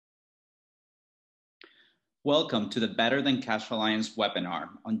Welcome to the Better Than Cash Alliance webinar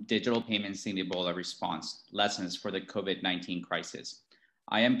on digital payments in the Ebola response, lessons for the COVID-19 crisis.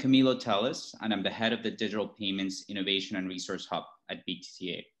 I am Camilo Telles, and I'm the head of the Digital Payments Innovation and Resource Hub at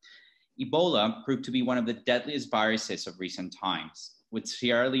BTCA. Ebola proved to be one of the deadliest viruses of recent times, with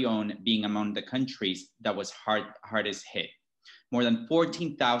Sierra Leone being among the countries that was hardest hit. More than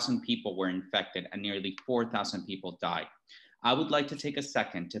 14,000 people were infected and nearly 4,000 people died. I would like to take a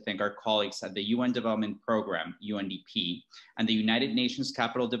second to thank our colleagues at the UN Development Program, UNDP, and the United Nations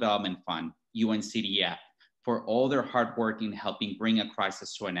Capital Development Fund, UNCDF, for all their hard work in helping bring a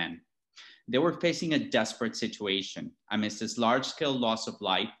crisis to an end. They were facing a desperate situation. Amidst this large-scale loss of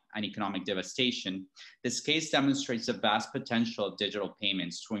life and economic devastation, this case demonstrates the vast potential of digital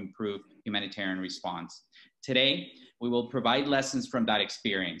payments to improve humanitarian response. Today, we will provide lessons from that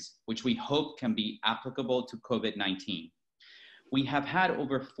experience, which we hope can be applicable to COVID-19. We have had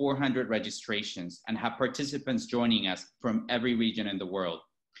over 400 registrations and have participants joining us from every region in the world.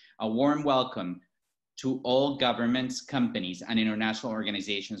 A warm welcome to all governments, companies, and international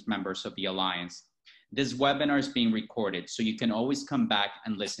organizations members of the Alliance. This webinar is being recorded, so you can always come back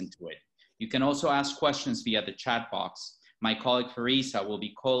and listen to it. You can also ask questions via the chat box. My colleague Farisa will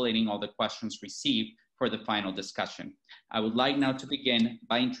be collating all the questions received for the final discussion. I would like now to begin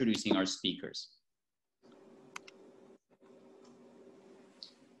by introducing our speakers.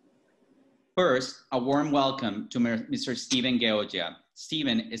 First, a warm welcome to Mr. Stephen Georgia.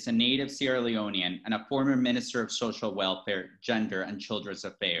 Stephen is a native Sierra Leonean and a former Minister of Social Welfare, Gender, and Children's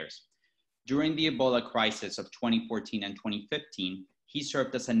Affairs. During the Ebola crisis of 2014 and 2015, he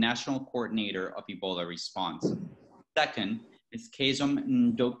served as a national coordinator of Ebola response. Second is Kezom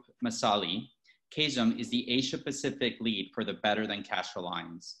Ndop Masali. Kezom is the Asia-Pacific lead for the Better Than Cash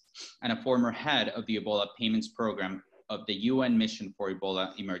Alliance and a former head of the Ebola Payments Program of the UN Mission for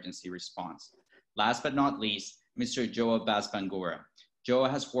Ebola Emergency Response. Last but not least, Mr. Joa Basbangura. Joa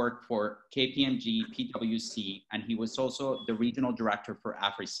has worked for KPMG, PwC, and he was also the regional director for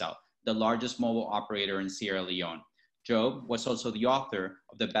AfriCell, the largest mobile operator in Sierra Leone. Joe was also the author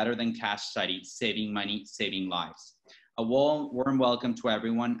of the Better Than Cash study, Saving Money, Saving Lives. A warm welcome to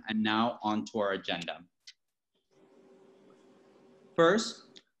everyone, and now on to our agenda. First,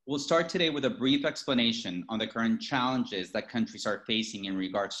 we'll start today with a brief explanation on the current challenges that countries are facing in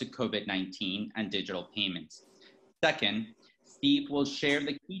regards to COVID-19 and digital payments. Second, Steve will share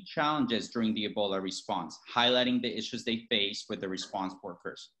the key challenges during the Ebola response, highlighting the issues they face with the response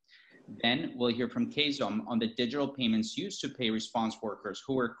workers. Then we'll hear from Kezom on the digital payments used to pay response workers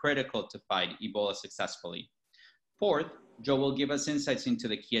who were critical to fight Ebola successfully. Fourth, Joe will give us insights into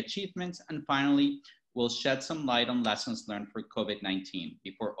the key achievements, and finally, we'll shed some light on lessons learned for COVID-19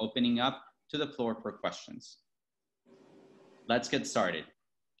 before opening up to the floor for questions. Let's get started.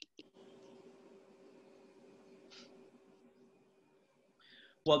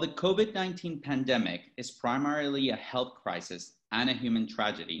 While the COVID-19 pandemic is primarily a health crisis and a human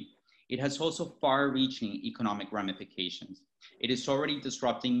tragedy, it has also far-reaching economic ramifications. It is already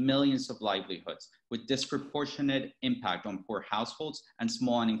disrupting millions of livelihoods with disproportionate impact on poor households and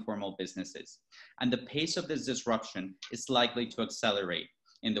small and informal businesses. And the pace of this disruption is likely to accelerate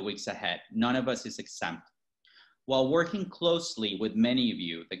in the weeks ahead. None of us is exempt. While working closely with many of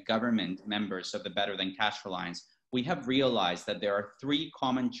you, the government members of the Better Than Cash Alliance, we have realized that there are three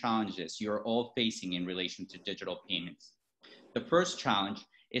common challenges you're all facing in relation to digital payments. The first challenge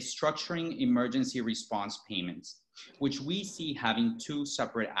is structuring emergency response payments, which we see having two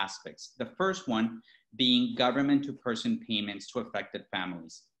separate aspects. The first one being government-to-person payments to affected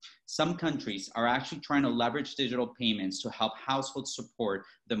families. Some countries are actually trying to leverage digital payments to help households support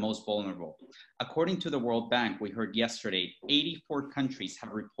the most vulnerable. According to the World Bank, we heard yesterday, 84 countries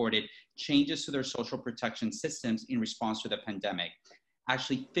have reported changes to their social protection systems in response to the pandemic.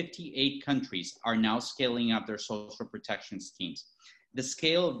 Actually, 58 countries are now scaling up their social protection schemes. The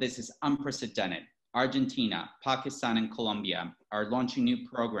scale of this is unprecedented. Argentina, Pakistan, and Colombia are launching new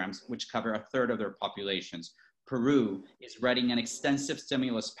programs which cover a third of their populations. Peru is readying an extensive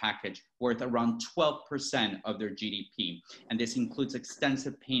stimulus package worth around 12% of their GDP, and this includes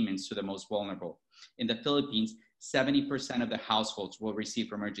extensive payments to the most vulnerable. In the Philippines, 70% of the households will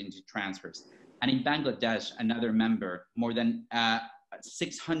receive emergency transfers. And in Bangladesh, another member, more than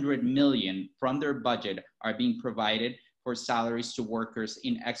 600 million from their budget are being provided for salaries to workers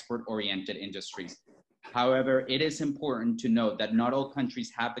in export-oriented industries. However, it is important to note that not all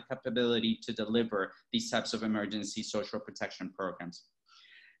countries have the capability to deliver these types of emergency social protection programs.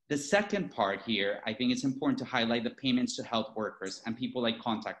 The second part here, I think it's important to highlight the payments to health workers and people like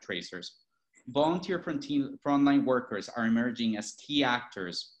contact tracers. Volunteer frontline workers are emerging as key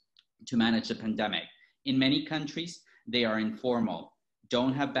actors to manage the pandemic. In many countries, they are informal,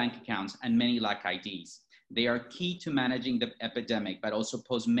 don't have bank accounts, and many lack IDs. They are key to managing the epidemic, but also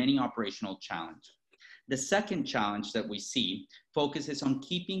pose many operational challenges. The second challenge that we see focuses on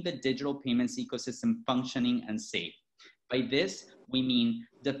keeping the digital payments ecosystem functioning and safe. By this, we mean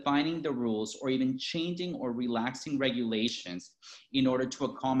defining the rules or even changing or relaxing regulations in order to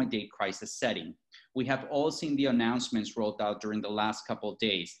accommodate crisis setting. We have all seen the announcements rolled out during the last couple of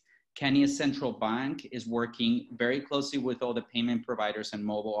days. Kenya's central bank is working very closely with all the payment providers and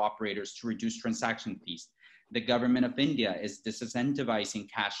mobile operators to reduce transaction fees. The government of India is disincentivizing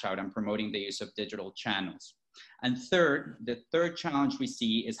cash out and promoting the use of digital channels. And third, the third challenge we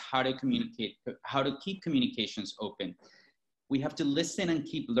see is how to keep communications open. We have to listen and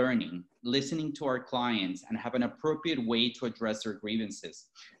keep learning, listening to our clients and have an appropriate way to address their grievances.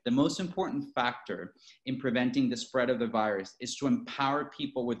 The most important factor in preventing the spread of the virus is to empower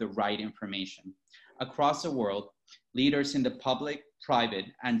people with the right information. Across the world, leaders in the public,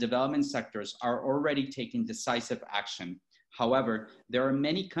 private, and development sectors are already taking decisive action. However, there are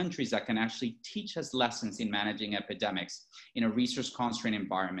many countries that can actually teach us lessons in managing epidemics in a resource-constrained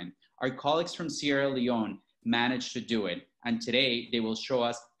environment. Our colleagues from Sierra Leone managed to do it, and today they will show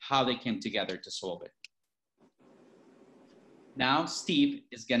us how they came together to solve it. Now, Steve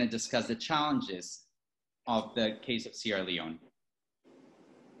is going to discuss the challenges of the case of Sierra Leone.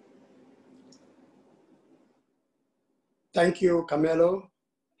 Thank you, Camelo.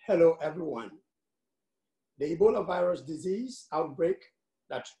 Hello, everyone. The Ebola virus disease outbreak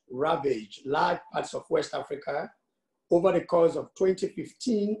that ravaged large parts of West Africa over the course of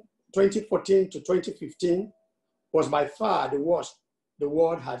 2014 to 2015 was by far the worst the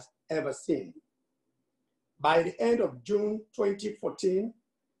world has ever seen. By the end of June 2014,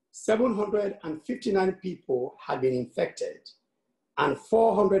 759 people had been infected and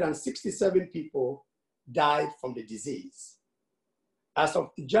 467 people died from the disease. As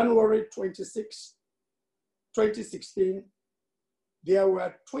of January 26, 2016, there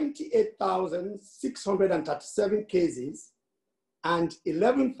were 28,637 cases and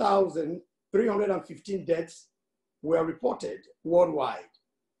 11,315 deaths were reported worldwide,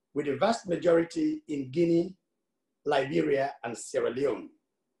 with the vast majority in Guinea, Liberia, and Sierra Leone.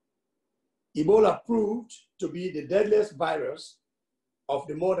 Ebola proved to be the deadliest virus of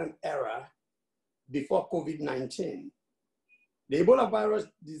the modern era before COVID-19. The Ebola virus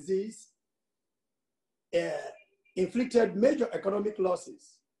disease inflicted major economic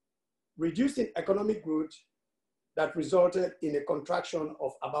losses, reducing economic growth that resulted in a contraction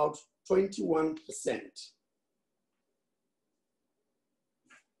of about 21%.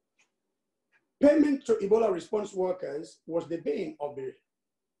 Payment to Ebola response workers was the bane of the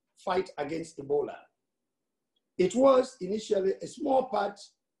fight against Ebola. It was initially a small part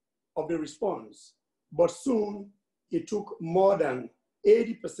of the response, but soon it took more than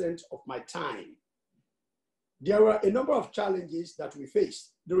 80% of my time. There were a number of challenges that we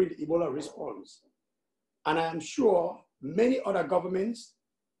faced during the Ebola response, and I am sure many other governments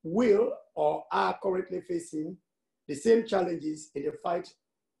will or are currently facing the same challenges in the fight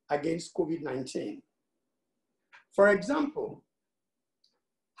against COVID-19. For example,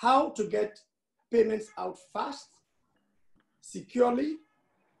 how to get payments out fast, securely,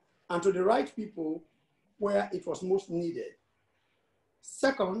 and to the right people where it was most needed.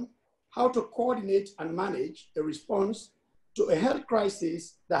 Second, how to coordinate and manage a response to a health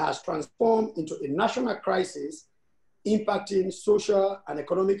crisis that has transformed into a national crisis impacting social and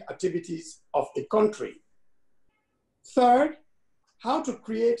economic activities of a country. Third, how to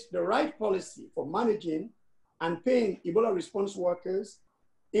create the right policy for managing and paying Ebola response workers,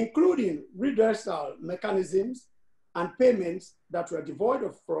 including redressal mechanisms and payments that were devoid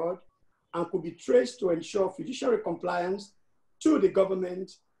of fraud and could be traced to ensure fiduciary compliance to the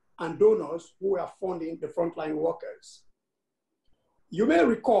government and donors who were funding the frontline workers. You may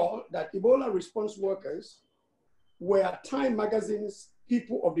recall that Ebola response workers were Time Magazine's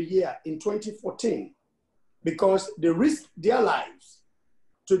People of the Year in 2014 because they risked their lives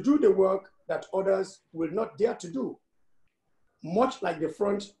to do the work that others will not dare to do, much like the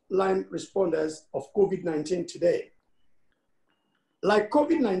frontline responders of COVID-19 today. Like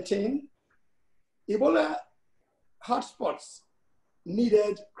COVID-19, Ebola hotspots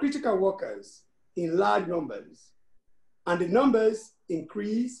needed critical workers in large numbers, and the numbers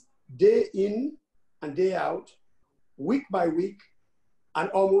increase day in and day out, week by week, and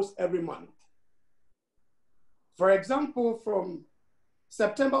almost every month. For example, from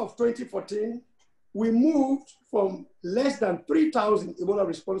September of 2014, we moved from less than 3,000 Ebola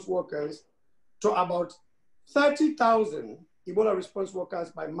response workers to about 30,000 Ebola response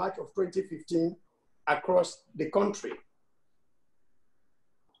workers by March of 2015, across the country.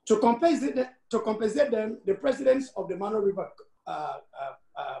 To compensate them, the presidents of the Mano River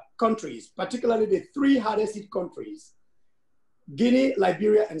countries, particularly the three hardest hit countries, Guinea,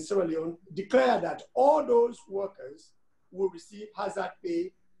 Liberia, and Sierra Leone, declared that all those workers will receive hazard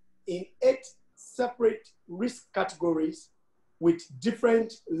pay in 8 separate risk categories with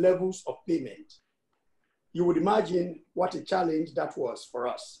different levels of payment. You would imagine what a challenge that was for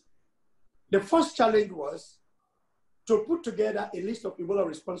us. The first challenge was to put together a list of Ebola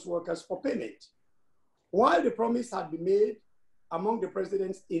response workers for payment. While the promise had been made among the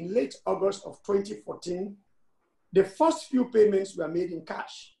presidents in late August of 2014, the first few payments were made in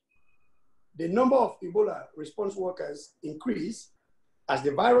cash. The number of Ebola response workers increased as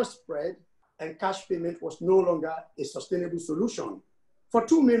the virus spread, and cash payment was no longer a sustainable solution for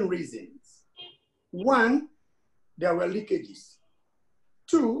 2 main reasons. 1, there were leakages.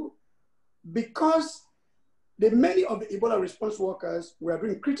 2, because many of the Ebola response workers were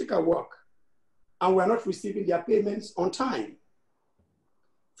doing critical work and were not receiving their payments on time.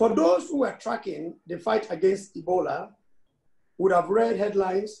 For those who were tracking the fight against Ebola, would have read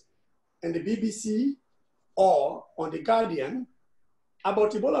headlines in the BBC or on The Guardian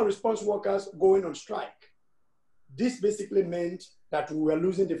about Ebola response workers going on strike. This basically meant that we were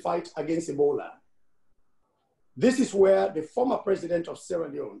losing the fight against Ebola. This is where the former president of Sierra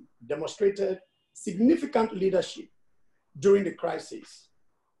Leone demonstrated significant leadership during the crisis.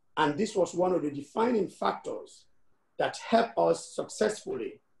 And this was one of the defining factors that helped us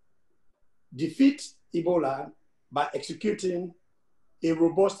successfully defeat Ebola by executing a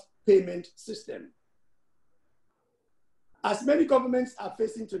robust payment system. As many governments are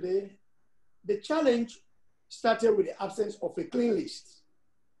facing today, the challenge started with the absence of a clean list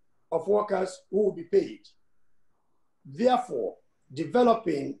of workers who will be paid. Therefore,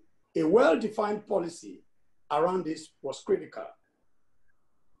 developing a well-defined policy around this was critical.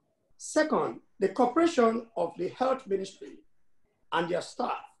 Second, the cooperation of the health ministry and their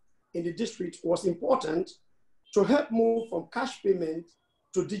staff in the district was important to help move from cash payment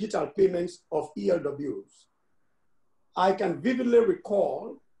to digital payments of ELWs. I can vividly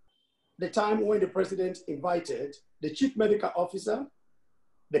recall the time when the president invited the chief medical officer,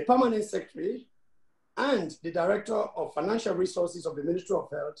 the permanent secretary, and the director of financial resources of the Ministry of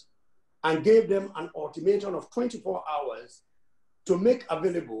Health, and gave them an ultimatum of 24 hours to make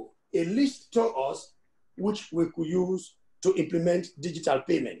available a list to us which we could use to implement digital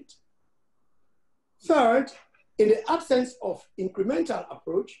payment. Third, in the absence of incremental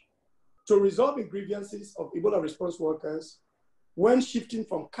approach to resolving grievances of Ebola response workers, when shifting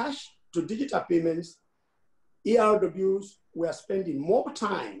from cash to digital payments, ERWs were spending more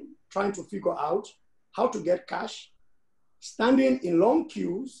time trying to figure out how to get cash, standing in long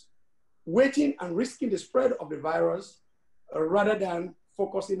queues, waiting and risking the spread of the virus rather than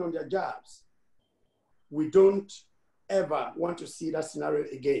focusing on their jobs. We don't ever want to see that scenario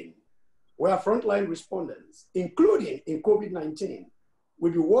again, where frontline respondents, including in COVID-19,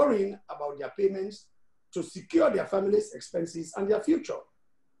 will be worrying about their payments to secure their families' expenses and their future.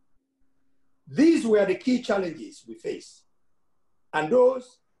 These were the key challenges we faced, and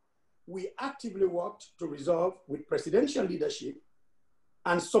those we actively worked to resolve with presidential leadership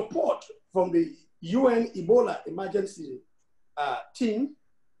and support from the UN Ebola emergency team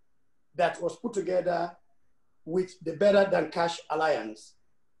that was put together with the Better Than Cash Alliance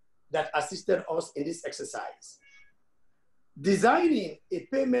that assisted us in this exercise. Designing a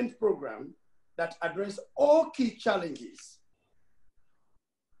payment program that addressed all key challenges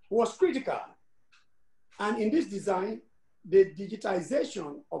was critical. And in this design, the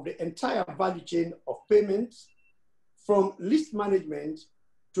digitization of the entire value chain of payments, from list management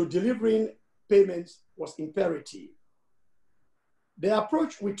to delivering payments, was imperative. The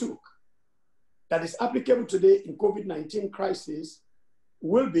approach we took that is applicable today in COVID-19 crisis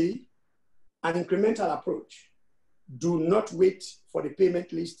will be an incremental approach. Do not wait for the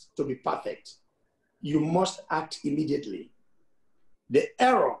payment list to be perfect. You must act immediately. The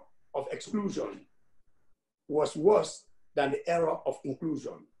error of exclusion was worse than the error of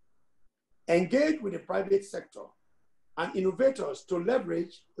inclusion. Engage with the private sector and innovators to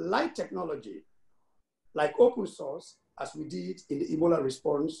leverage light technology like open source, as we did in the Ebola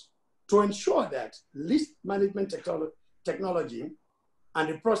response, to ensure that list management technology and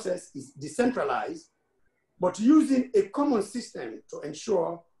the process is decentralized, but using a common system to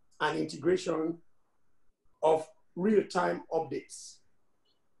ensure an integration of real-time updates.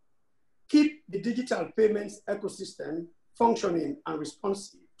 Keep the digital payments ecosystem functioning and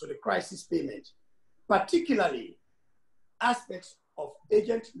responsive to the crisis payment, particularly aspects of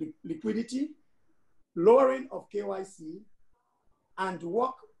agent liquidity, lowering of KYC, and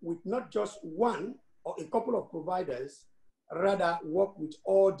work with not just one or a couple of providers, rather work with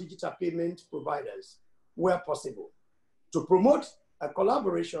all digital payment providers where possible to promote a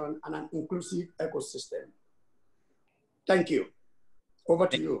collaboration and an inclusive ecosystem. Thank you. Over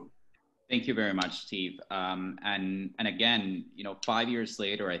to you. Thank you very much, Steve. And again, 5 years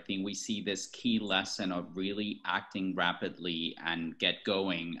later, I think we see this key lesson of really acting rapidly and get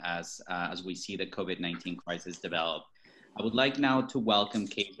going as we see the COVID-19 crisis develop. I would like now to welcome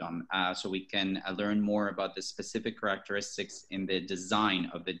Kejom so we can learn more about the specific characteristics in the design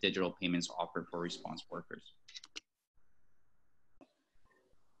of the digital payments offered for response workers.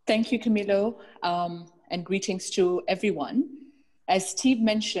 Thank you, Camilo, and greetings to everyone. As Steve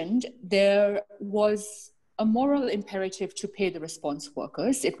mentioned, there was a moral imperative to pay the response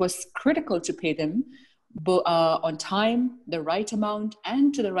workers. It was critical to pay them on time, the right amount,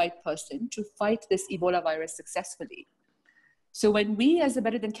 and to the right person to fight this Ebola virus successfully. So when we as the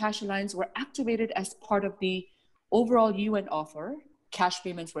Better Than Cash Alliance were activated as part of the overall UN offer, cash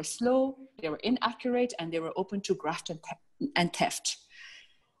payments were slow, they were inaccurate, and they were open to graft and theft.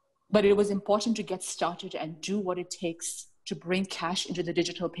 But it was important to get started and do what it takes to bring cash into the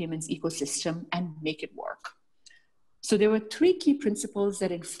digital payments ecosystem and make it work. So there were 3 key principles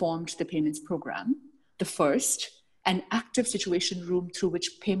that informed the payments program. The first, an active situation room through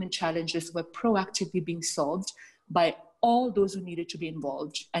which payment challenges were proactively being solved by all those who needed to be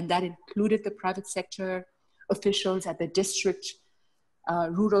involved. And that included the private sector, officials at the district,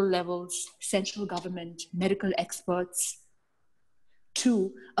 rural levels, central government, medical experts.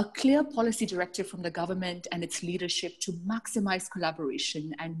 2, a clear policy directive from the government and its leadership to maximize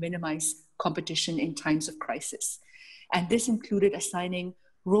collaboration and minimize competition in times of crisis. And this included assigning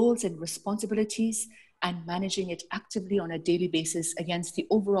roles and responsibilities and managing it actively on a daily basis against the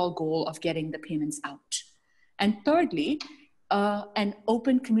overall goal of getting the payments out. And thirdly, an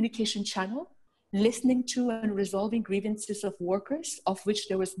open communication channel, listening to and resolving grievances of workers, of which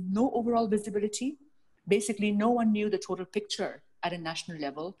there was no overall visibility. Basically, no one knew the total picture at a national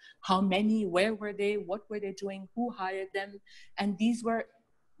level. How many, where were they, what were they doing, who hired them? And these were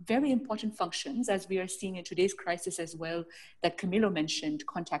very important functions, as we are seeing in today's crisis as well, that Camilo mentioned: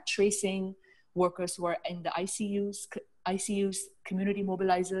 contact tracing, workers who are in the ICUs, community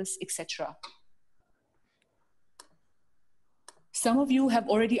mobilizers, etc. Some of you have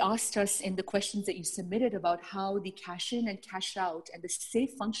already asked us in the questions that you submitted about how the cash in and cash out and the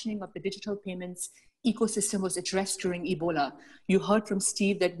safe functioning of the digital payments ecosystem was addressed during Ebola. You heard from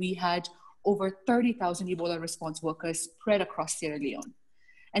Steve that we had over 30,000 Ebola response workers spread across Sierra Leone.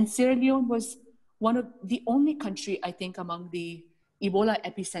 And Sierra Leone was one of the only country, I think, among the Ebola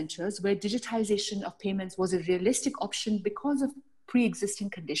epicenters where digitization of payments was a realistic option because of pre-existing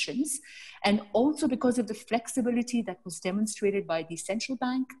conditions, and also because of the flexibility that was demonstrated by the central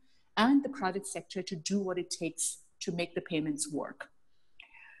bank and the private sector to do what it takes to make the payments work.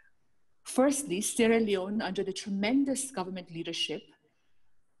 Firstly, Sierra Leone, under the tremendous government leadership,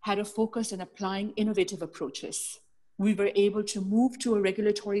 had a focus on applying innovative approaches. We were able to move to a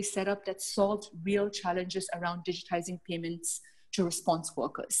regulatory setup that solved real challenges around digitizing payments to response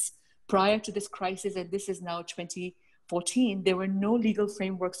workers. Prior to this crisis, and this is now 2014, there were no legal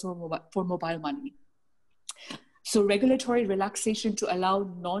frameworks for mobile money. So regulatory relaxation to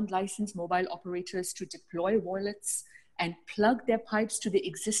allow non-licensed mobile operators to deploy wallets and plug their pipes to the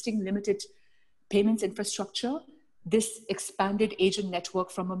existing limited payments infrastructure. This expanded agent network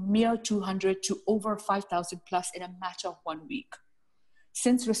from a mere 200 to over 5,000 plus in a matter of 1 week.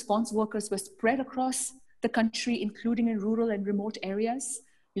 Since response workers were spread across the country, including in rural and remote areas,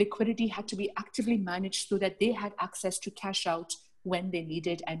 liquidity had to be actively managed so that they had access to cash out when they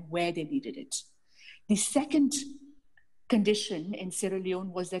needed and where they needed it. The second condition in Sierra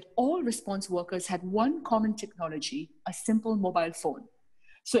Leone was that all response workers had one common technology, a simple mobile phone.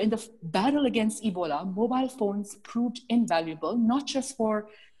 So in the battle against Ebola, mobile phones proved invaluable, not just for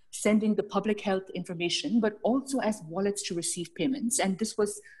sending the public health information, but also as wallets to receive payments. And this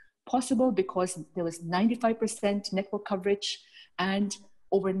was possible because there was 95% network coverage and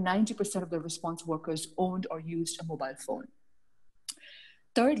over 90% of the response workers owned or used a mobile phone.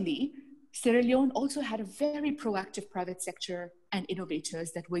 Thirdly, Sierra Leone also had a very proactive private sector and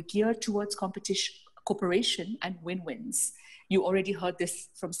innovators that were geared towards competition, cooperation, and win-wins. You already heard this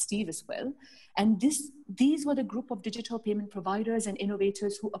from Steve as well. And these were the group of digital payment providers and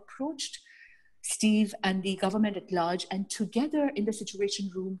innovators who approached Steve and the government at large, and together in the Situation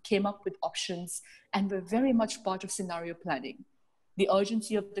Room came up with options and were very much part of scenario planning. The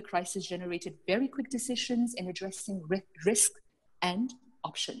urgency of the crisis generated very quick decisions in addressing risk and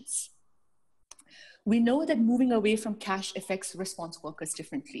options. We know that moving away from cash affects response workers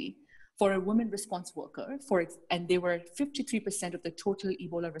differently. For a woman response worker, and they were 53% of the total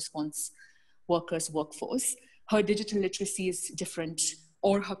Ebola response workers workforce, her digital literacy is different,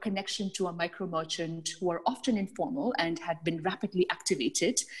 or her connection to a micro merchant who are often informal and had been rapidly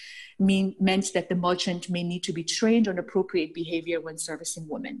activated meant that the merchant may need to be trained on appropriate behavior when servicing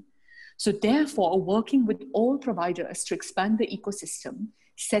women. So therefore, working with all providers to expand the ecosystem,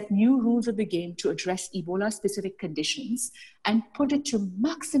 set new rules of the game to address Ebola-specific conditions, and put it to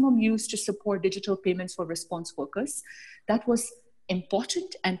maximum use to support digital payments for response workers, that was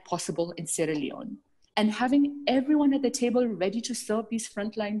important and possible in Sierra Leone. And having everyone at the table ready to serve these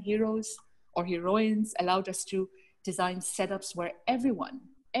frontline heroes or heroines allowed us to design setups where everyone,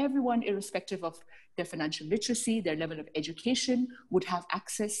 irrespective of their financial literacy, their level of education, would have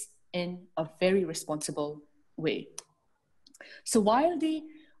access in a very responsible way. So while the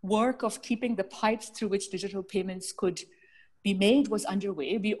work of keeping the pipes through which digital payments could be made was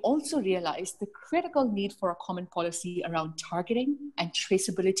underway, we also realized the critical need for a common policy around targeting and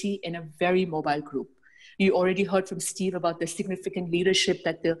traceability in a very mobile group. You already heard from Steve about the significant leadership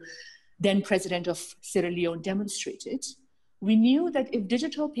that the then president of Sierra Leone demonstrated. We knew that if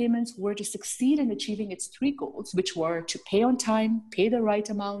digital payments were to succeed in achieving its three goals, which were to pay on time, pay the right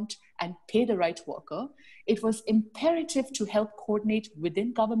amount, and pay the right worker, it was imperative to help coordinate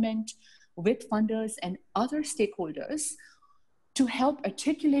within government, with funders and other stakeholders to help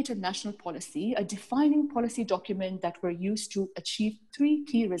articulate a national policy, a defining policy document that were used to achieve three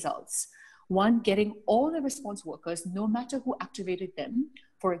key results. One, getting all the response workers, no matter who activated them,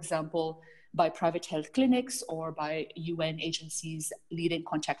 for example, by private health clinics or by UN agencies leading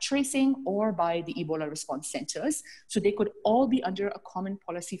contact tracing or by the Ebola response centers. So they could all be under a common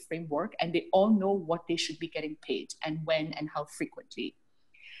policy framework and they all know what they should be getting paid and when and how frequently.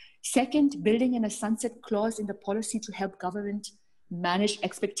 Second, building in a sunset clause in the policy to help government manage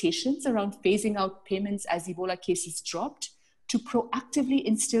expectations around phasing out payments as Ebola cases dropped, to proactively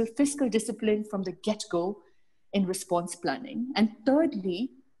instill fiscal discipline from the get-go in response planning. And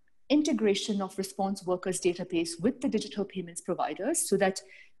thirdly, integration of response workers database with the digital payments providers so that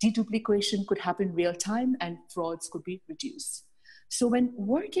deduplication could happen real time and frauds could be reduced. So when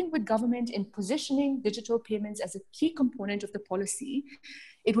working with government in positioning digital payments as a key component of the policy,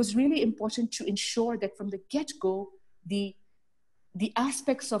 it was really important to ensure that from the get-go, the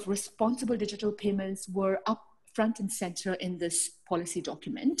aspects of responsible digital payments were up front and center in this policy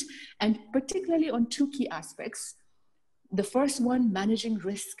document, and particularly on two key aspects. The first one, managing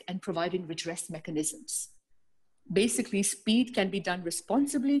risk and providing redress mechanisms. Basically, speed can be done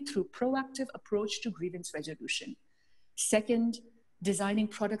responsibly through proactive approach to grievance resolution. Second, designing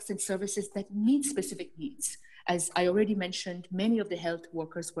products and services that meet specific needs. As I already mentioned, many of the health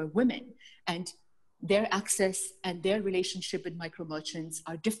workers were women, and their access and their relationship with micro merchants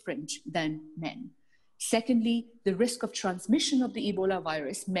are different than men. Secondly, the risk of transmission of the Ebola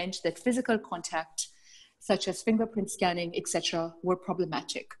virus meant that physical contact, such as fingerprint scanning, etc., were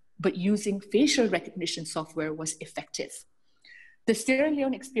problematic, but using facial recognition software was effective. The Sierra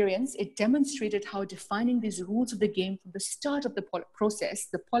Leone experience, it demonstrated how defining these rules of the game from the start of the process,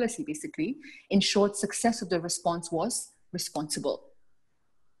 the policy basically, ensured success of the response was responsible.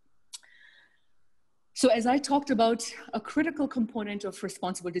 So as I talked about, a critical component of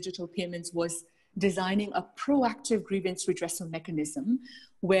responsible digital payments was designing a proactive grievance redressal mechanism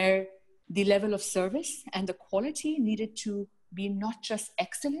where the level of service and the quality needed to be not just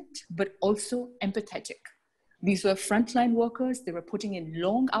excellent, but also empathetic. These were frontline workers, they were putting in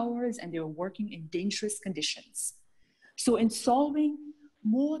long hours and they were working in dangerous conditions. So in solving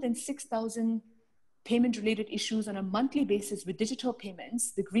more than 6,000 payment-related issues on a monthly basis with digital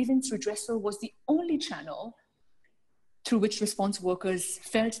payments, the grievance redressal was the only channel through which response workers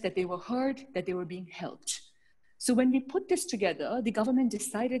felt that they were heard, that they were being helped. So when we put this together, the government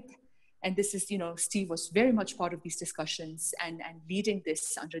decided, and this is, Steve was very much part of these discussions and leading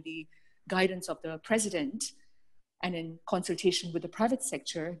this under the guidance of the president and in consultation with the private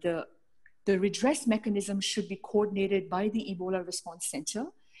sector, the redress mechanism should be coordinated by the Ebola Response Center,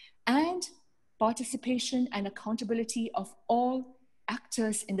 and participation and accountability of all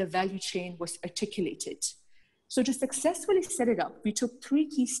actors in the value chain was articulated. So to successfully set it up, we took three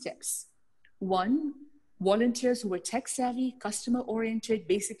key steps. One, volunteers who were tech savvy, customer oriented,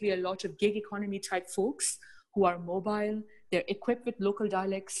 basically a lot of gig economy type folks who are mobile, they're equipped with local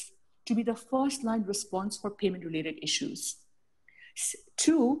dialects to be the first line response for payment related issues.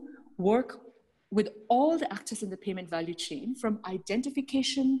 Two, work with all the actors in the payment value chain from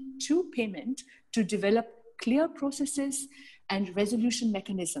identification to payment to develop clear processes and resolution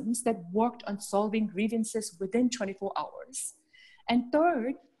mechanisms that worked on solving grievances within 24 hours. And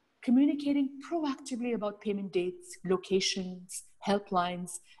third, communicating proactively about payment dates, locations,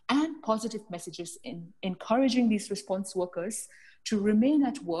 helplines, and positive messages in encouraging these response workers to remain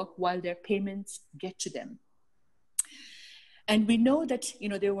at work while their payments get to them. And we know that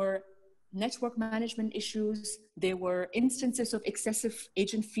there were network management issues, there were instances of excessive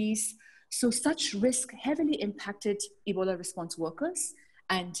agent fees. So such risk heavily impacted Ebola response workers,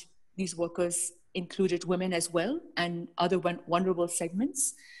 and these workers included women as well and other vulnerable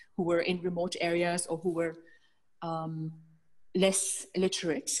segments who were in remote areas or who were less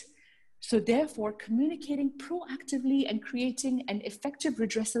literate. So therefore, communicating proactively and creating an effective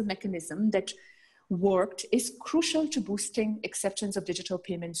redressal mechanism that worked is crucial to boosting acceptance of digital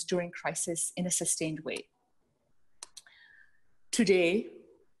payments during crisis in a sustained way. Today,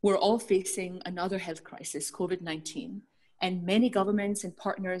 we're all facing another health crisis, COVID-19, and many governments and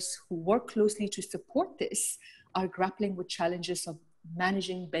partners who work closely to support this are grappling with challenges of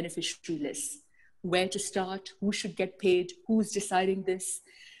managing beneficiary lists. Where to start, who should get paid, who's deciding this.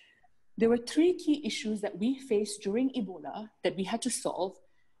 There were three key issues that we faced during Ebola that we had to solve.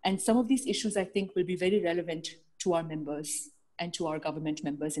 And some of these issues, I think, will be very relevant to our members and to our government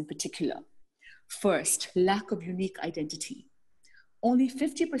members in particular. First, lack of unique identity. Only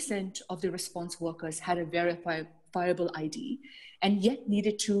 50% of the response workers had a verifiable ID and yet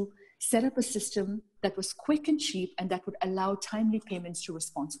needed to set up a system that was quick and cheap and that would allow timely payments to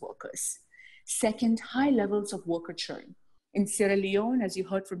response workers. Second, high levels of worker churn. In Sierra Leone, as you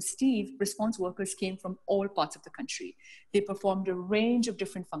heard from Steve, response workers came from all parts of the country. They performed a range of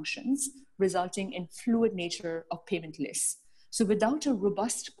different functions, resulting in fluid nature of payment lists. So without a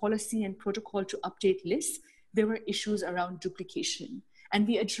robust policy and protocol to update lists, there were issues around duplication. And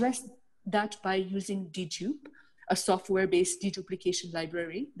we addressed that by using Dedupe, a software-based deduplication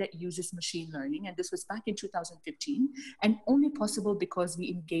library that uses machine learning. And this was back in 2015, and only possible because we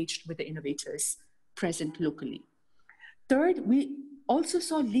engaged with the innovators present locally. Third, we also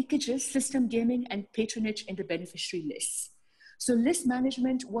saw leakages, system gaming, and patronage in the beneficiary lists. So list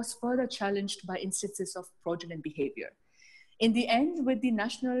management was further challenged by instances of fraudulent behavior. In the end, with the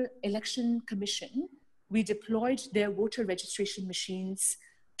National Election Commission, we deployed their voter registration machines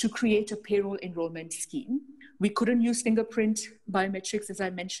to create a payroll enrollment scheme. We couldn't use fingerprint biometrics, as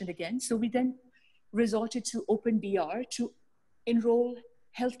I mentioned again, so we then resorted to OpenBR to enroll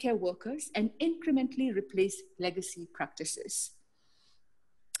healthcare workers and incrementally replace legacy practices.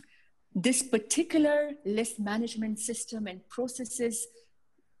 This particular list management system and processes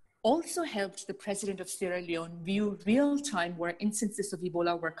also helped the president of Sierra Leone view real time where instances of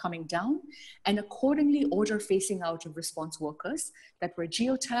Ebola were coming down and accordingly order phasing out of response workers that were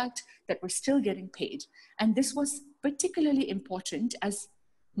geotagged, that were still getting paid. And this was particularly important as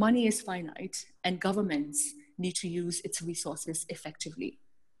money is finite and governments need to use its resources effectively.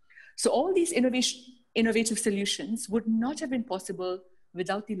 So all these innovative solutions would not have been possible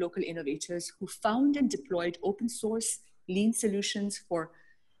without the local innovators who found and deployed open source lean solutions for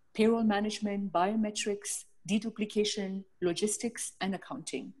payroll management, biometrics, deduplication, logistics, and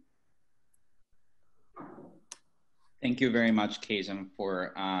accounting. Thank you very much, Kazem,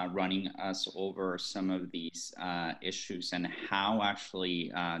 for running us over some of these issues and how actually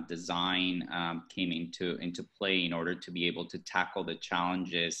design came into play in order to be able to tackle the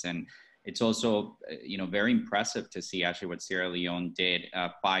challenges. And it's also, very impressive to see actually what Sierra Leone did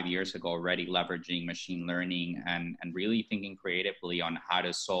 5 years ago already, leveraging machine learning and really thinking creatively on how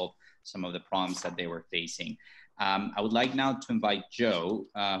to solve some of the problems that they were facing. I would like now to invite Joe,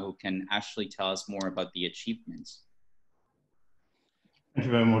 who can actually tell us more about the achievements. Thank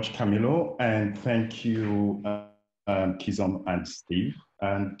you very much, Camilo, and thank you, Kizom and Steve.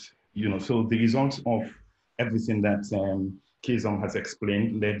 And, so the results of everything that Kizom has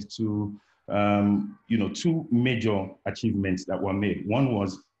explained led to, two major achievements that were made. One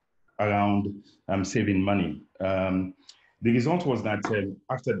was around saving money. The result was that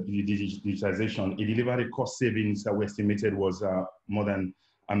after the digitization, it delivered a cost savings that we estimated was more than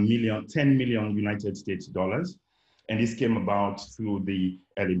 10 million United States dollars. And this came about through the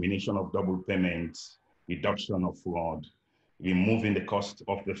elimination of double payments, reduction of fraud, removing the cost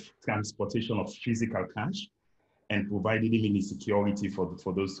of the transportation of physical cash, and providing immediate security for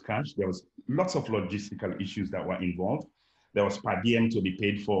those cash. There was lots of logistical issues that were involved. There was per diem to be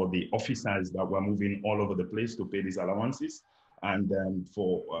paid for the officers that were moving all over the place to pay these allowances, and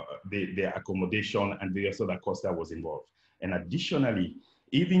for their accommodation and various other costs that was involved. And additionally,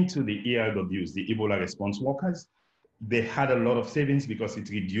 even to the ERWs, the Ebola Response Workers, they had a lot of savings because it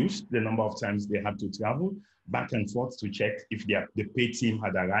reduced the number of times they had to travel, back and forth to check if the pay team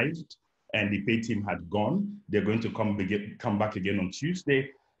had arrived and the pay team had gone. They're going to come back again on Tuesday.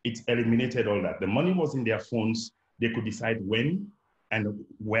 It eliminated all that. The money was in their phones. They could decide when and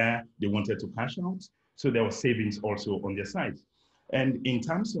where they wanted to cash out. So there was savings also on their side. And in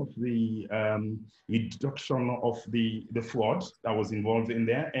terms of the reduction of the fraud that was involved in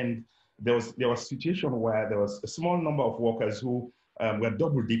there, and there was a situation where there was a small number of workers who were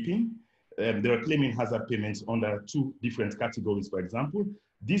double dipping. They were claiming hazard payments under 2 different categories, for example.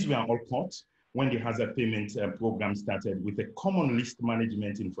 These were all caught when the hazard payment program started with a common list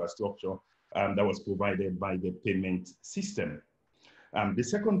management infrastructure that was provided by the payment system. The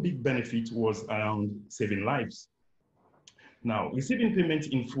second big benefit was around saving lives. Now, receiving payment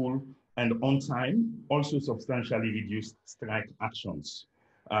in full and on time also substantially reduced strike actions.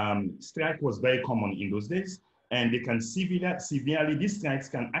 Strike was very common in those days, and they can these strikes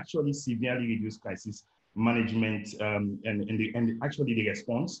can actually severely reduce crisis management and actually the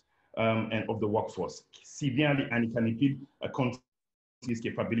response and of the workforce severely, and it can impede a country's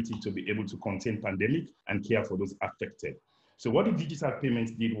capability to be able to contain pandemic and care for those affected. So what the digital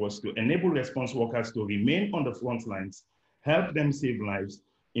payments did was to enable response workers to remain on the front lines, help them save lives,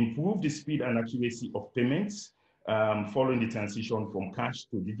 improve the speed and accuracy of payments following the transition from cash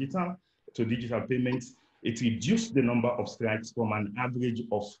to digital payments. It reduced the number of strikes from an average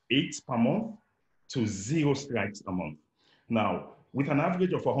of 8 per month to 0 strikes a month. Now, with an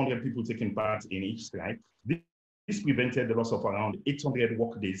average of 100 people taking part in each strike, this prevented the loss of around 800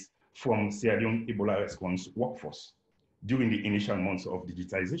 workdays from Sierra Leone Ebola response workforce during the initial months of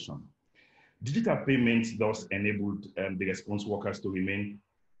digitization. Digital payments thus enabled the response workers to remain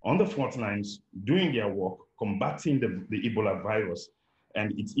on the front lines doing their work, combating the Ebola virus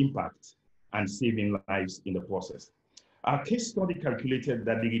and its impact and saving lives in the process. Our case study calculated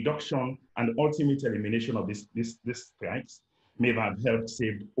that the reduction and ultimate elimination of these strikes may have helped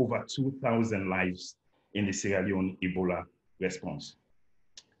save over 2,000 lives in the Sierra Leone Ebola response.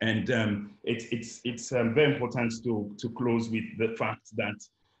 And it's very important to close with the fact that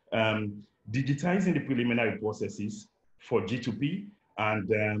digitizing the preliminary processes for G2P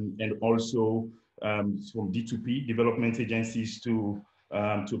and also from D2P, development agencies to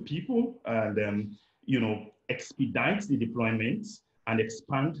people, and expedite the deployment and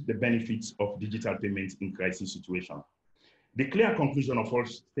expand the benefits of digital payments in crisis situations. The clear conclusion of all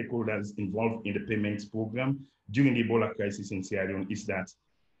stakeholders involved in the payments program during the Ebola crisis in Sierra Leone is that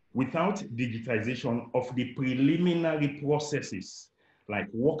without digitization of the preliminary processes like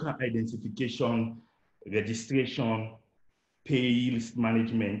worker identification, registration, pay list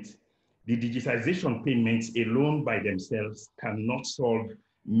management, the digitization payments alone by themselves cannot solve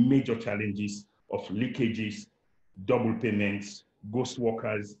major challenges of leakages, double payments, ghost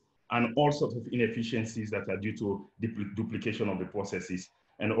workers, and all sorts of inefficiencies that are due to duplication of the processes,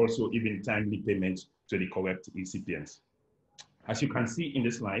 and also even timely payment to the correct recipients. As you can see in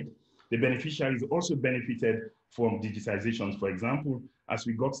the slide, the beneficiaries also benefited from digitizations. For example, as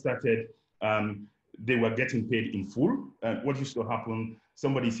we got started, they were getting paid in full. What used to happen,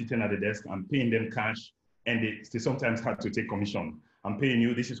 somebody sitting at the desk, I'm paying them cash, and they sometimes had to take commission. I'm paying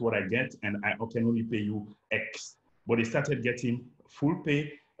you, this is what I get, and I can only pay you X. But they started getting full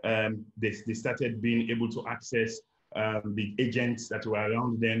pay. They started being able to access the agents that were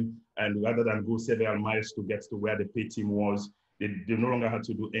around them, and rather than go several miles to get to where the pay team was, they no longer had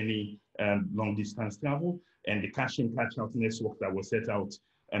to do any long distance travel, and the cash in, cash out network that was set out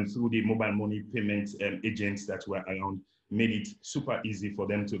through the mobile money payment agents that were around made it super easy for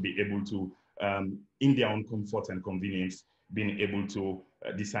them to be able to, in their own comfort and convenience, being able to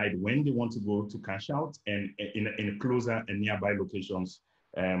decide when they want to go to cash out and in closer and nearby locations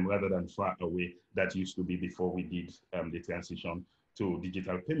rather than far away that used to be before we did the transition to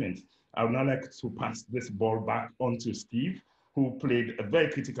digital payment. I would now like to pass this ball back on to Steve, who played a very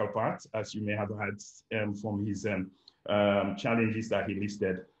critical part, as you may have heard from his challenges that he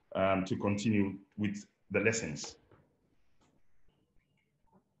listed, to continue with the lessons.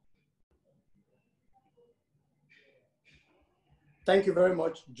 Thank you very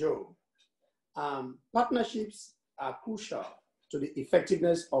much, Joe. Partnerships are crucial to the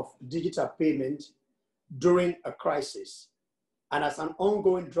effectiveness of digital payment during a crisis and as an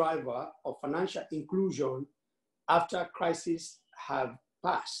ongoing driver of financial inclusion after crises have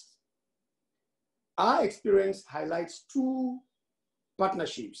passed. Our experience highlights 2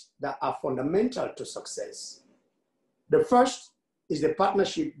 partnerships that are fundamental to success. The first is the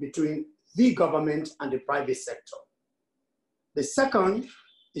partnership between the government and the private sector. The second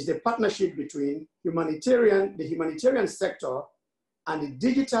is the partnership between the humanitarian sector and the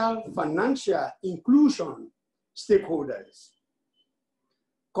digital financial inclusion stakeholders.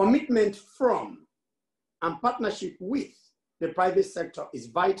 Commitment from and partnership with the private sector is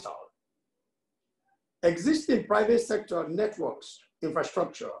vital. Existing private sector networks,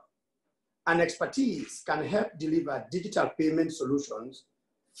 infrastructure, and expertise can help deliver digital payment solutions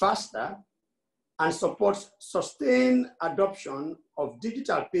faster and support sustained adoption of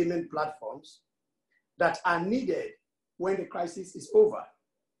digital payment platforms that are needed when the crisis is over.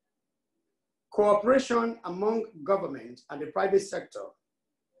 Cooperation among government and the private sector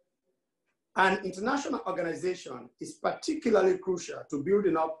and international organization is particularly crucial to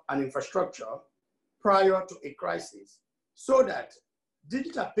building up an infrastructure prior to a crisis so that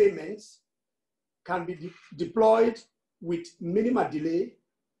digital payments can be deployed with minimal delay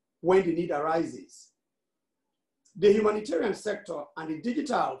when the need arises. The humanitarian sector and the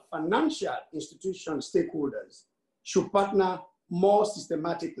digital financial institution stakeholders should partner more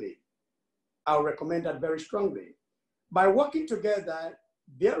systematically. I'll recommend that very strongly. By working together,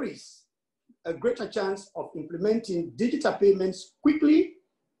 there is a greater chance of implementing digital payments quickly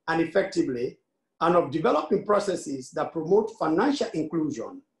and effectively, and of developing processes that promote financial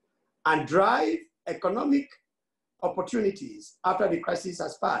inclusion and drive economic opportunities after the crisis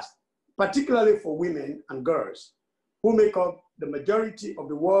has passed, particularly for women and girls, who make up the majority of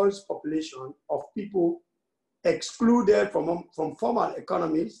the world's population of people excluded from formal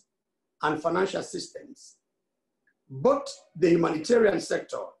economies and financial systems. Both the humanitarian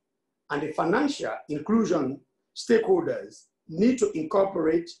sector and the financial inclusion stakeholders need to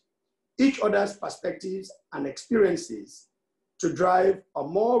incorporate each other's perspectives and experiences to drive a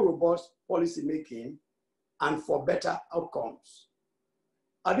more robust policy making and for better outcomes.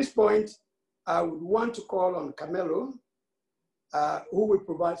 At this point, I would want to call on Camilo, who will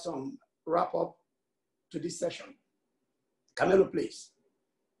provide some wrap up to this session. Camilo, please.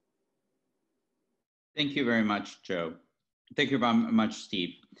 Thank you very much, Joe. Thank you very much,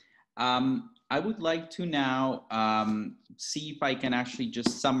 Steve. I would like to now see if I can actually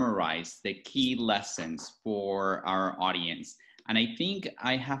just summarize the key lessons for our audience. And I think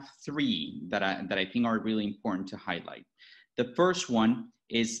I have three that I think are really important to highlight. The first one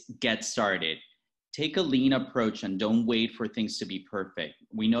is get started. Take a lean approach and don't wait for things to be perfect.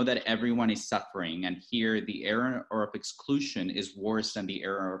 We know that everyone is suffering, and here the error of exclusion is worse than the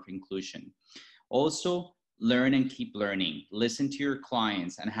error of inclusion. Also, learn and keep learning. Listen to your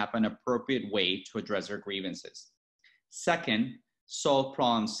clients and have an appropriate way to address their grievances. Second, solve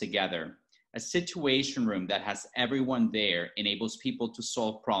problems together. A situation room that has everyone there enables people to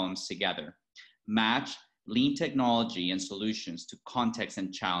solve problems together. Match lean technology and solutions to contexts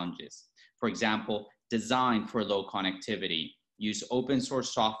and challenges. For example, design for low connectivity. Use open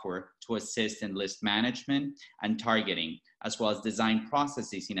source software to assist in list management and targeting, as well as design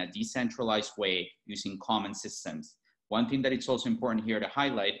processes in a decentralized way using common systems. One thing that it's also important here to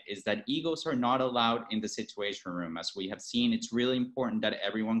highlight is that egos are not allowed in the situation room. As we have seen, it's really important that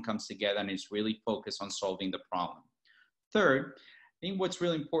everyone comes together and is really focused on solving the problem. Third, I think what's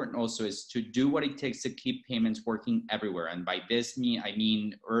really important also is to do what it takes to keep payments working everywhere. And by this, I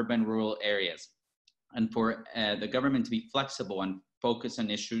mean urban, rural areas. And for the government to be flexible and focus on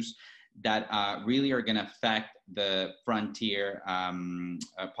issues that really are going to affect the frontier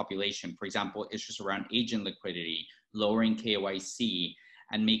population. For example, issues around agent liquidity, lowering KYC,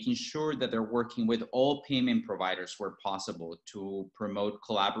 and making sure that they're working with all payment providers where possible to promote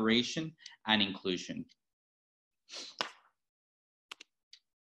collaboration and inclusion.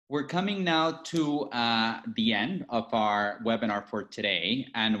 We're coming now to the end of our webinar for today,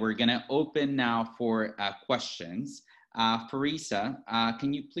 and we're going to open now for questions. Farisa,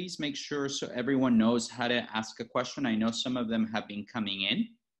 can you please make sure so everyone knows how to ask a question? I know some of them have been coming in.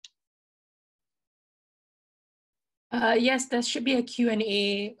 Yes, there should be a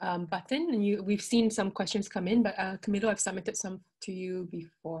Q&A button, and we've seen some questions come in, but Camilo, I've submitted some to you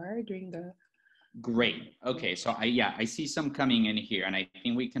before during the... Great. Okay, so I see some coming in here, and I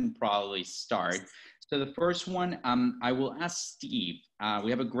think we can probably start. So the first one, I will ask Steve. We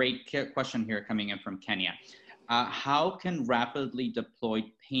have a great question here coming in from Kenya. How can rapidly deployed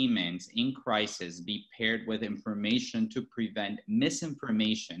payments in crisis be paired with information to prevent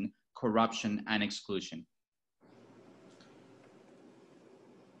misinformation, corruption, and exclusion?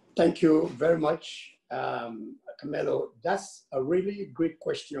 Thank you very much, Camilo. That's a really great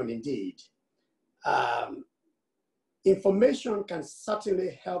question indeed. Information can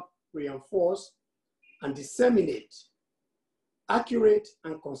certainly help reinforce and disseminate accurate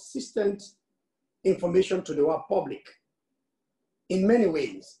and consistent information to the public in many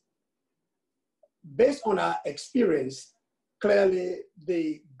ways. Based on our experience, clearly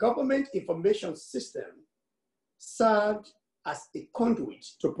the government information system served as a conduit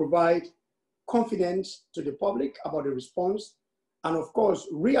to provide confidence to the public about the response, and of course,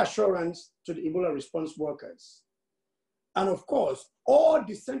 reassurance to the Ebola response workers. And of course, all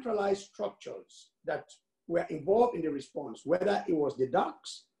decentralized structures that were involved in the response, whether it was the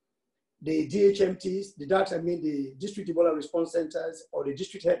DACs, the DHMTs, the DACs, I mean the District Ebola Response Centers, or the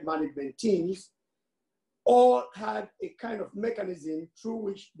District Health Management Teams, all had a kind of mechanism through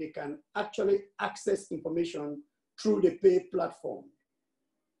which they can actually access information through the pay platform.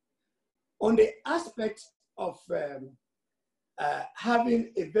 On the aspect of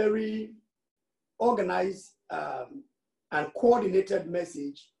having a very organized and coordinated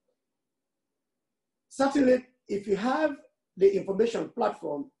message, certainly if you have the information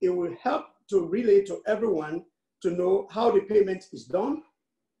platform, it will help to relay to everyone to know how the payment is done,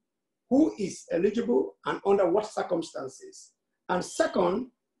 who is eligible and under what circumstances. And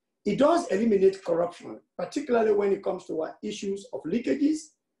second, it does eliminate corruption, particularly when it comes to issues of leakages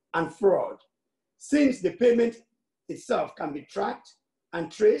and fraud, since the payment itself can be tracked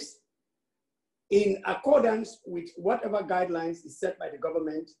and traced in accordance with whatever guidelines is set by the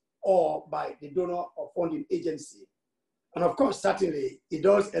government or by the donor or funding agency. And of course, certainly, it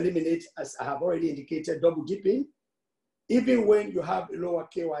does eliminate, as I have already indicated, double dipping, even when you have a lower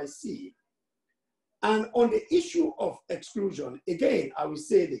KYC. And on the issue of exclusion, again, I will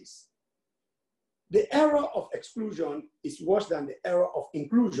say this. The error of exclusion is worse than the error of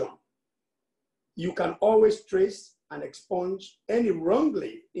inclusion. You can always trace and expunge any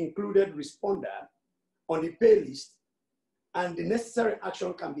wrongly included responder on the pay list, and the necessary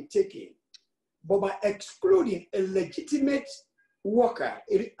action can be taken. But by excluding a legitimate worker,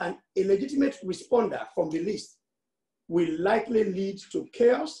 a legitimate responder from the list, will likely lead to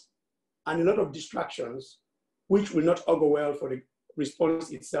chaos and a lot of distractions, which will not augur well for the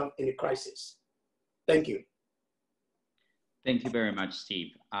response itself in a crisis. Thank you. Thank you very much,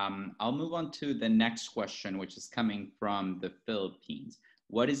 Steve. I'll move on to the next question, which is coming from the Philippines.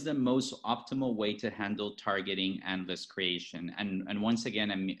 What is the most optimal way to handle targeting and list creation? And once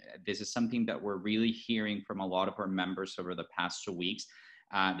again, this is something that we're really hearing from a lot of our members over the past 2 weeks.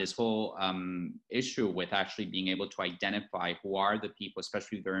 This whole issue with actually being able to identify who are the people,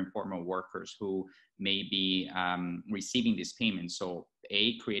 especially their informal workers who may be receiving these payments. So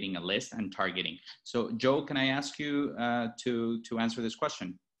creating a list and targeting. So Joe, can I ask you to answer this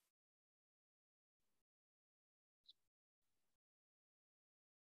question?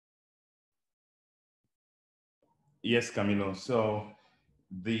 Yes, Camilo. So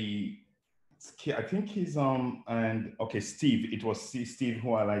I think he's and okay, Steve. It was Steve who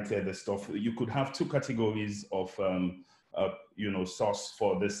highlighted the stuff. You could have two categories of source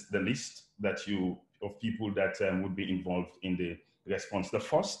for the list of people that would be involved in the response. The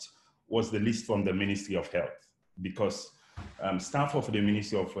first was the list from the Ministry of Health, because staff of the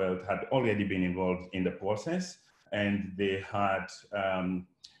Ministry of Health had already been involved in the process, and they had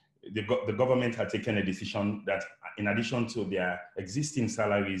the government had taken a decision that in addition to their existing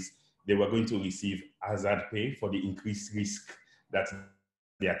salaries, they were going to receive hazard pay for the increased risk that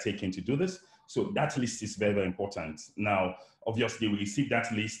they are taking to do this. So that list is very, very important. Now, obviously, we received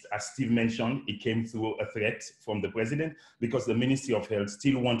that list. As Steve mentioned, it came through a threat from the president because the Ministry of Health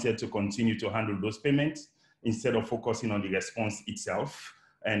still wanted to continue to handle those payments instead of focusing on the response itself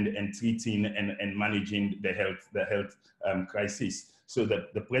and treating and managing the health crisis. So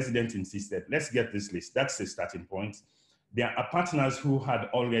that the president insisted, let's get this list. That's the starting point. There are partners who had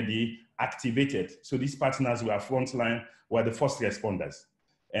already activated. So these partners were frontline, were the first responders.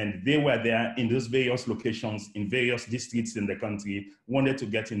 And they were there in those various locations, in various districts in the country, wanted to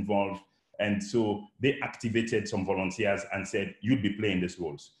get involved. And so they activated some volunteers and said, you'd be playing these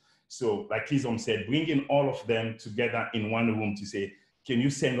roles. So like Kizom said, bringing all of them together in one room to say, can you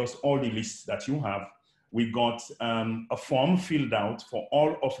send us all the lists that you have? We got a form filled out for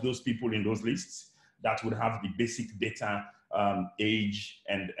all of those people in those lists that would have the basic data, age,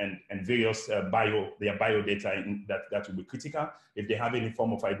 and various their bio data that would be critical. If they have any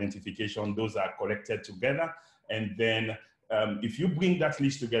form of identification, those are collected together. And then if you bring that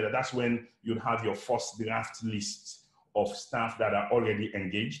list together, that's when you'd have your first draft list of staff that are already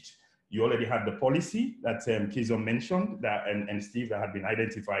engaged. You already had the policy that Kizom mentioned and Steve that had been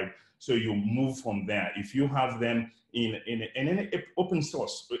identified. So you move from there. If you have them in any open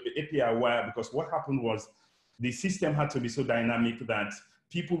source API wire, because what happened was the system had to be so dynamic that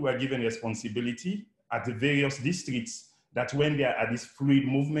people were given responsibility at the various districts that when there are these fluid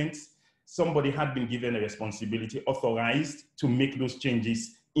movements, somebody had been given a responsibility authorized to make those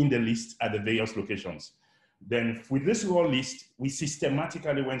changes in the list at the various locations. Then with this raw list, we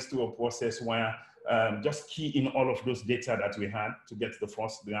systematically went through a process where just key in all of those data that we had to get the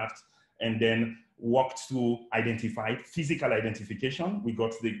first draft, and then worked to identify physical identification. We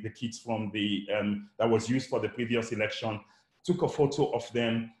got the kits from the that was used for the previous election, took a photo of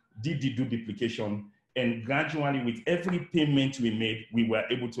them, did the duplication, and gradually with every payment we made, we were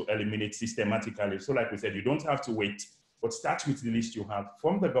able to eliminate systematically. So like we said, you don't have to wait, but start with the list you have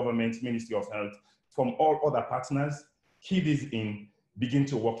from the government, Ministry of Health, from all other partners, key these in, begin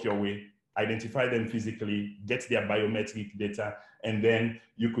to work your way, identify them physically, get their biometric data, and then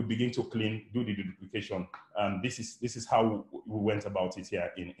you could begin to clean, do the duplication. This is how we went about it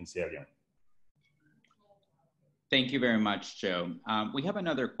here in Sierra Leone. Thank you very much, Joe. We have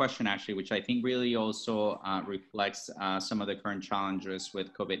another question actually, which I think really also reflects some of the current challenges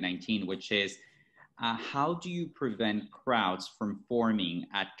with COVID-19, which is how do you prevent crowds from forming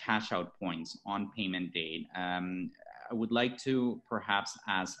at cash out points on payment date? I would like to perhaps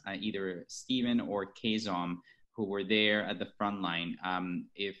ask either Stephen or Kazom, who were there at the front line,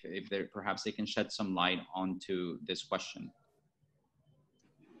 if perhaps they can shed some light onto this question.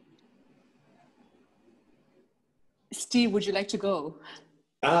 Steve, would you like to go?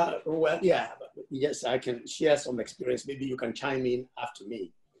 Well, yeah, yes, I can share some experience. Maybe you can chime in after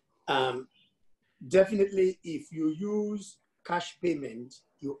me. Definitely, if you use cash payment,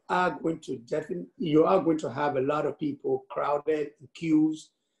 you are going to have a lot of people crowded in queues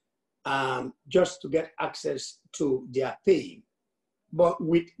just to get access to their pay. But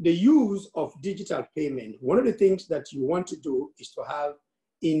with the use of digital payment, one of the things that you want to do is to have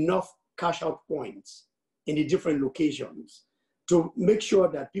enough cash out points in the different locations to make sure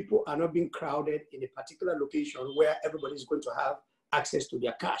that people are not being crowded in a particular location where everybody's going to have access to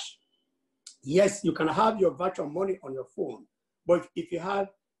their cash. Yes, you can have your virtual money on your phone, but if you have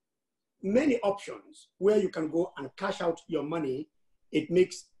many options where you can go and cash out your money, it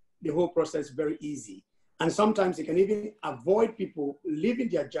makes the whole process very easy. And sometimes you can even avoid people leaving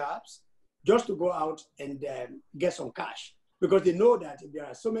their jobs just to go out and get some cash, because they know that if there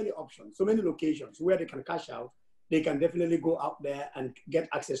are so many options, so many locations where they can cash out, they can definitely go out there and get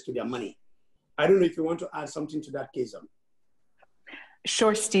access to their money. I don't know if you want to add something to that, Kazom.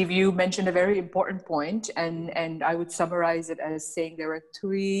 Sure, Steve, you mentioned a very important point, and I would summarize it as saying there are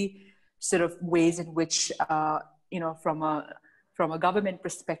three sort of ways in which, from a government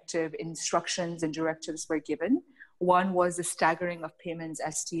perspective, instructions and directives were given. One was the staggering of payments,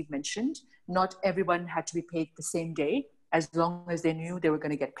 as Steve mentioned. Not everyone had to be paid the same day, as long as they knew they were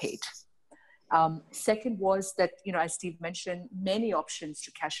going to get paid. Second was that, as Steve mentioned, many options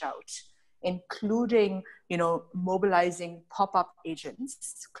to cash out, including, mobilizing pop-up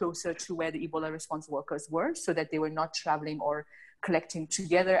agents closer to where the Ebola response workers were, so that they were not traveling or collecting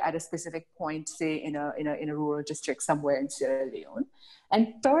together at a specific point, say in a rural district somewhere in Sierra Leone.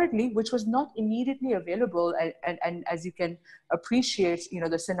 And thirdly, which was not immediately available, and as you can appreciate,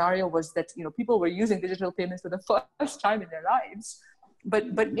 the scenario was that people were using digital payments for the first time in their lives,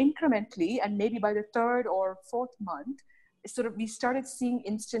 but incrementally, and maybe by the third or fourth month, we started seeing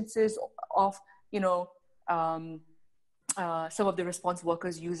instances of some of the response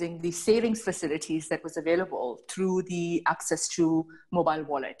workers using the savings facilities that was available through the access to mobile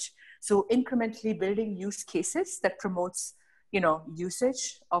wallet. So incrementally building use cases that promotes,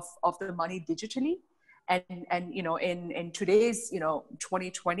 usage of the money digitally. And in today's,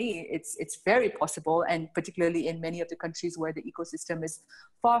 2020, it's very possible, and particularly in many of the countries where the ecosystem is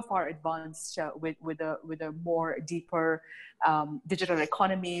far advanced with a more deeper digital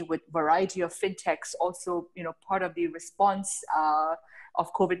economy with variety of fintechs, also, part of the response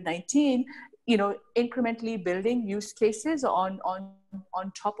of COVID-19, incrementally building use cases on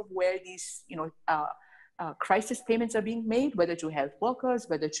top of where these, crisis payments are being made, whether to health workers,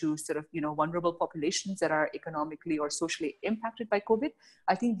 whether to vulnerable populations that are economically or socially impacted by COVID.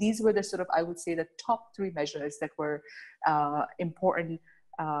 I think these were the I would say the top three measures that were important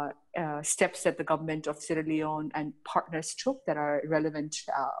steps that the government of Sierra Leone and partners took that are relevant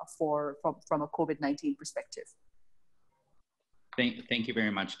from a COVID-19 perspective. Thank you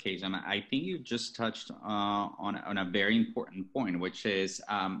very much, Kazom. I think you just touched on a very important point, which is,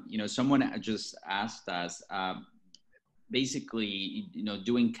 someone just asked us, basically,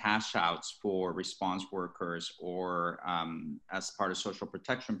 doing cash outs for response workers or as part of social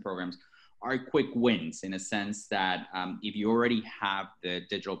protection programs are quick wins, in a sense that if you already have the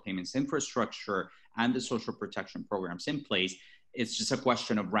digital payments infrastructure and the social protection programs in place, it's just a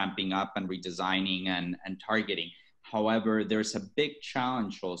question of ramping up and redesigning and targeting. However, there's a big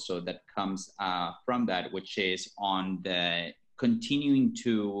challenge also that comes from that, which is on the continuing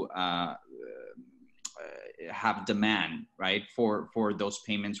to have demand, right, for those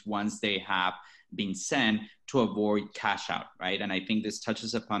payments once they have being sent to avoid cash out, right? And I think this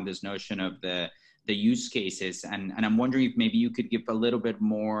touches upon this notion of the use cases. And I'm wondering if maybe you could give a little bit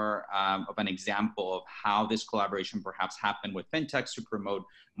more of an example of how this collaboration perhaps happened with fintechs to promote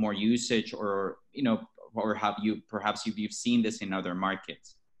more usage, or, you know, or have you, perhaps you've seen this in other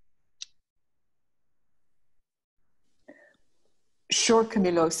markets? Sure,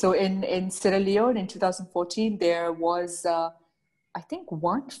 Camilo. So in Sierra Leone in 2014, there was, I think,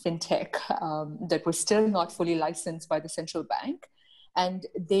 one fintech that was still not fully licensed by the central bank. And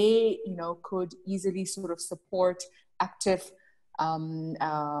they, you know, could easily sort of support active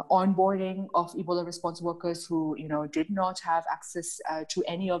onboarding of Ebola response workers who, you know, did not have access to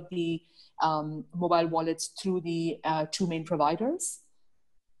any of the mobile wallets through the two main providers.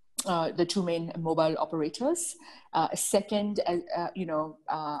 The two main mobile operators. Second,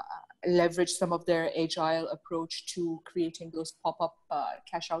 leverage some of their agile approach to creating those pop-up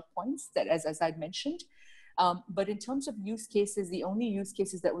cash out points that, as I'd mentioned. But in terms of use cases, the only use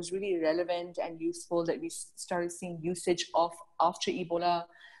cases that was really relevant and useful that we started seeing usage of after Ebola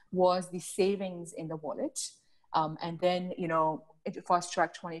was the savings in the wallet. And then, you know, Fast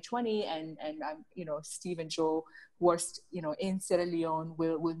Track 2020 and you know, Steve and Joe, who are, you know, in Sierra Leone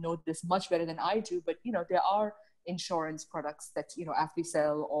will know this much better than I do, but, you know, there are insurance products that, you know,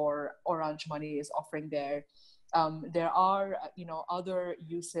 AfriCell or Orange Money is offering there. There are, you know, other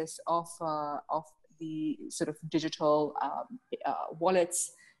uses of the sort of digital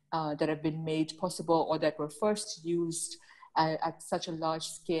wallets that have been made possible or that were first used at such a large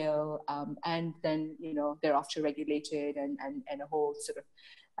scale, and then, you know, thereafter regulated and a whole sort of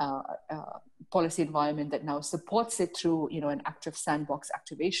policy environment that now supports it through, you know, an active sandbox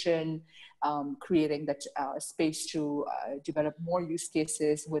activation, creating that space to develop more use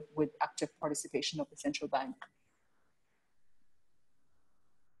cases with active participation of the central bank.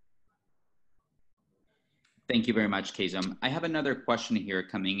 Thank you very much, Kazem. I have another question here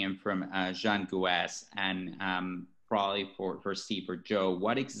coming in from Jean Gouès, and probably for Steve or Joe.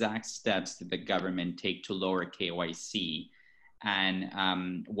 What exact steps did the government take to lower KYC?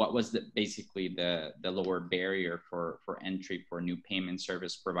 And what was basically the lower barrier for entry for new payment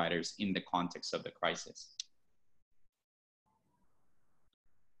service providers in the context of the crisis?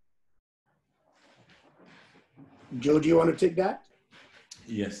 Joe, do you want to take that?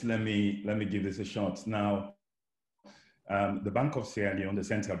 Yes, let me give this a shot. Now, the Bank of Sierra Leone, the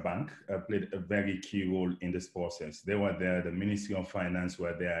central bank, played a very key role in this process. They were there, the Ministry of Finance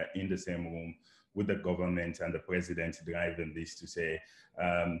were there in the same room with the government and the president driving this to say,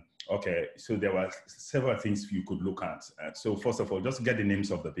 okay, so there were several things you could look at. So first of all, just get the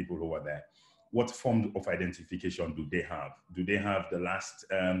names of the people who were there. What form of identification do they have? Do they have the last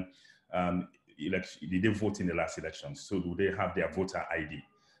election? Did they vote in the last election? So do they have their voter ID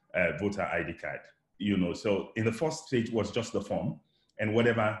card? You know, so in the first stage was just the form and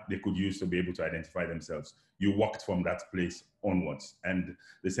whatever they could use to be able to identify themselves. You walked from that place onwards. And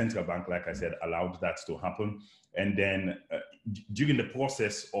the central bank, like I said, allowed that to happen. And then during the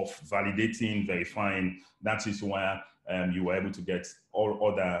process of validating, verifying, that is where you were able to get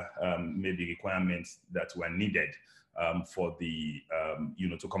all other maybe requirements that were needed for the, you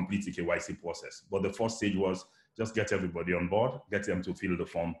know, to complete the KYC process. But the first stage was just get everybody on board, get them to fill the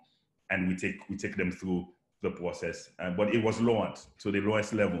form, and we take them through the process. But it was lowered to the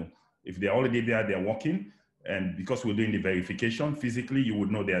lowest level. If they're already there, they're working. And because we're doing the verification physically, you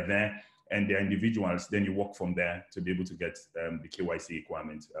would know they're there and they're individuals, then you work from there to be able to get the KYC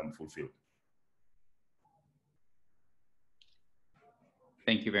requirements fulfilled.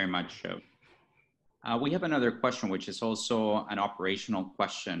 Thank you very much, Joe. We have another question, which is also an operational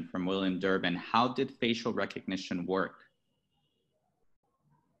question from William Durbin. How did facial recognition work?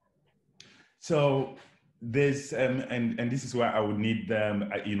 So there's, and this is where I would need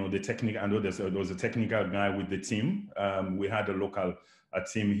you know, the technical, I know there was a technical guy with the team. We had a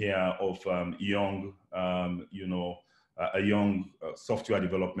team here of young, you know, a young software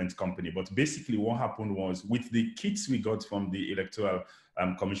development company. But basically what happened was with the kits we got from the Electoral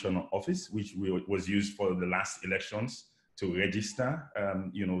Commission office, which was used for the last elections to register,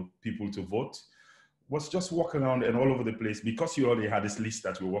 you know, people to vote, was just walking around and all over the place because you already had this list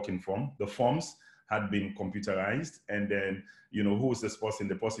that we're working from. The forms had been computerized, and then, you know, who is this person?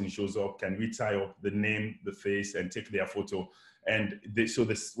 The person shows up, can we tie up the name, the face, and take their photo? And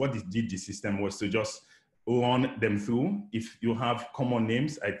what it did, the system was to just run them through. If you have common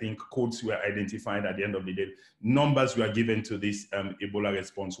names, I think codes were identified at the end of the day. Numbers were given to these Ebola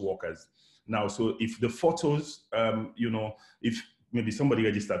response workers. Now, so if the photos, you know, if maybe somebody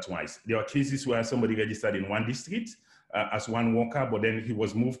registered twice. There are cases where somebody registered in one district, as one worker, but then he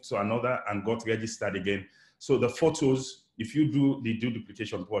was moved to another and got registered again. So the photos, if you do the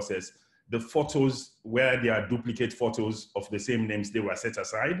duplication process, the photos where there are duplicate photos of the same names, they were set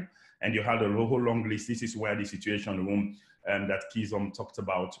aside, and you had a whole long list. This is where the situation room that Kizom talked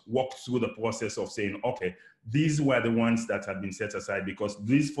about walked through the process of saying, okay, these were the ones that had been set aside because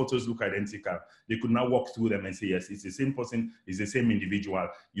these photos look identical. They could now walk through them and say, yes, it's the same person, it's the same individual,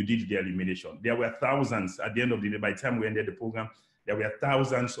 you did the elimination. There were thousands at the end of the day. By the time we ended the program, there were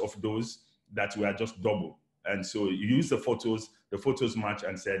thousands of those that were just double. And so you use the photos match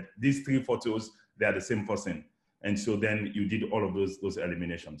and said, these 3 photos, they are the same person. And so then you did all of those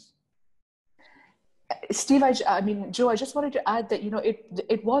eliminations. Steve, I mean, Joe, I just wanted to add that,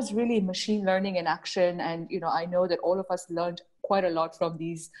 it was really machine learning in action. And, I know that all of us learned quite a lot from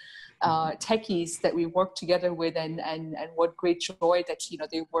these techies that we worked together with, and what great joy that,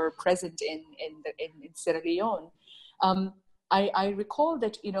 they were present in Sierra Leone. I recall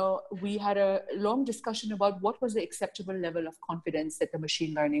that, we had a long discussion about what was the acceptable level of confidence that the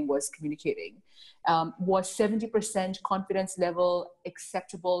machine learning was communicating. Was 70% confidence level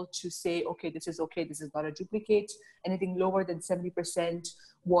acceptable to say, okay, this is not a duplicate? Anything lower than 70%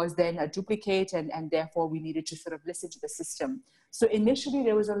 was then a duplicate, and therefore we needed to sort of listen to the system. So initially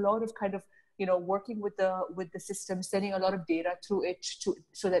there was a lot of kind of, working with the system, sending a lot of data through it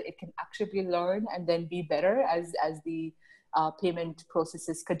so that it can actively learn and then be better as the payment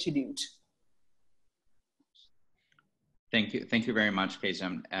processes continued. Thank you very much,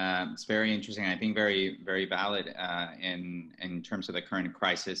 Kazem. It's very interesting. I think very, very valid in terms of the current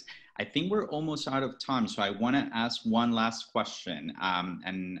crisis. I think we're almost out of time, so I want to ask one last question,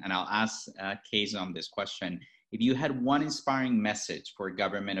 and I'll ask Kazem this question. If you had one inspiring message for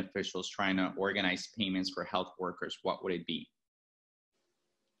government officials trying to organize payments for health workers, what would it be?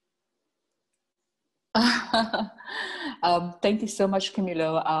 Thank you so much,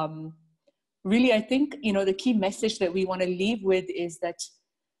 Camilo. Really, I think, the key message that we want to leave with is that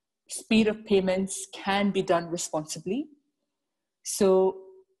speed of payments can be done responsibly. So,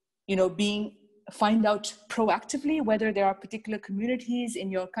 find out proactively whether there are particular communities in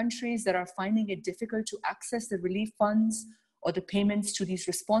your countries that are finding it difficult to access the relief funds or the payments to these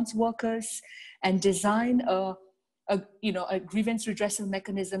response workers, and design a grievance redressal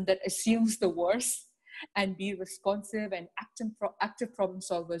mechanism that assumes the worst and be responsive and active problem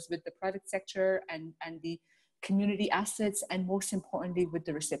solvers with the private sector and the community assets, and most importantly with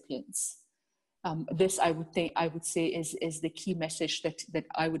the recipients. This I would say is the key message that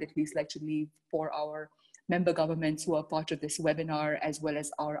I would at least like to leave for our member governments who are part of this webinar, as well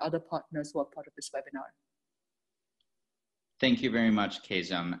as our other partners who are part of this webinar. Thank you very much,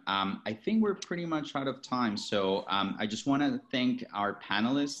 Kazem. I think we're pretty much out of time. So I just want to thank our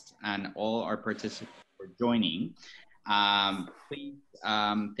panelists and all our participants for joining. Please,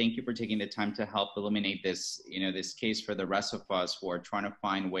 thank you for taking the time to help illuminate this, this case for the rest of us who are trying to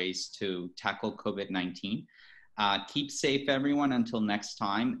find ways to tackle COVID-19. Keep safe, everyone, until next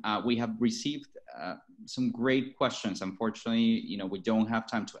time. We have received some great questions. Unfortunately, we don't have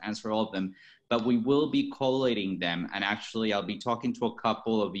time to answer all of them, but we will be collating them. And actually, I'll be talking to a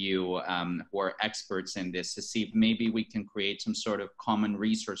couple of you who are experts in this to see if maybe we can create some sort of common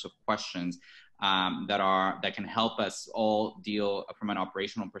resource of questions that can help us all deal from an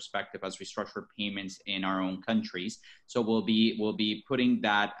operational perspective as we structure payments in our own countries. So we'll be putting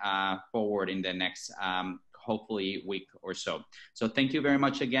that forward in the next hopefully week or so. So thank you very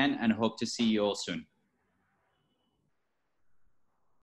much again, and hope to see you all soon.